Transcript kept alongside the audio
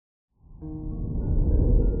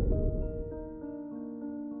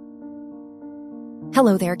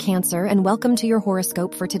Hello there, Cancer, and welcome to your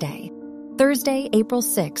horoscope for today, Thursday, April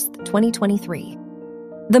 6th, 2023.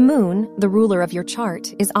 The moon, the ruler of your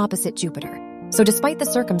chart, is opposite Jupiter. So despite the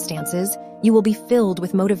circumstances, you will be filled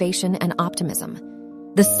with motivation and optimism.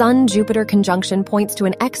 The Sun-Jupiter conjunction points to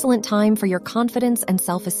an excellent time for your confidence and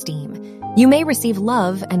self-esteem. You may receive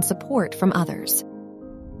love and support from others.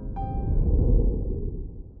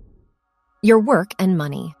 Your work and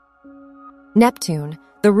money. Neptune,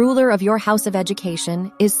 the ruler of your house of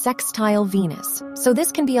education, is sextile Venus, so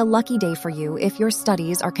this can be a lucky day for you if your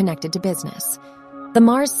studies are connected to business. The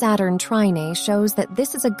Mars-Saturn trine shows that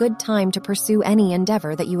this is a good time to pursue any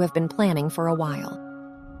endeavor that you have been planning for a while.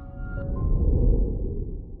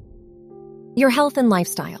 Your health and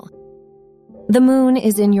lifestyle. The moon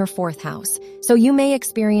is in your 4th house, so you may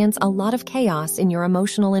experience a lot of chaos in your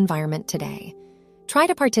emotional environment today. Try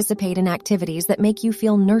to participate in activities that make you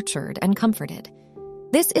feel nurtured and comforted.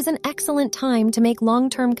 This is an excellent time to make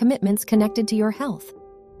long-term commitments connected to your health.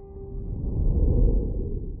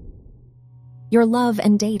 Your love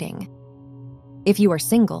and dating. If you are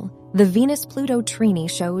single, the Venus-Pluto trine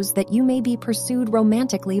shows that you may be pursued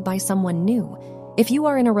romantically by someone new. If you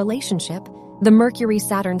are in a relationship, the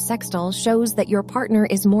Mercury-Saturn sextile shows that your partner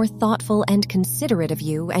is more thoughtful and considerate of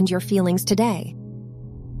you and your feelings today.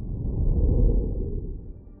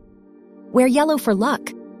 Wear yellow for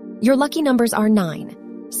luck. Your lucky numbers are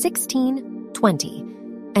 9, 16, 20,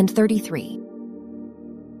 and 33.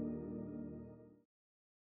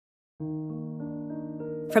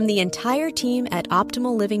 From the entire team at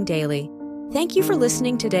Optimal Living Daily, thank you for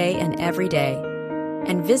listening today and every day.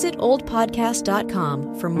 And visit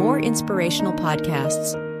oldpodcast.com for more inspirational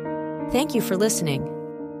podcasts. Thank you for listening.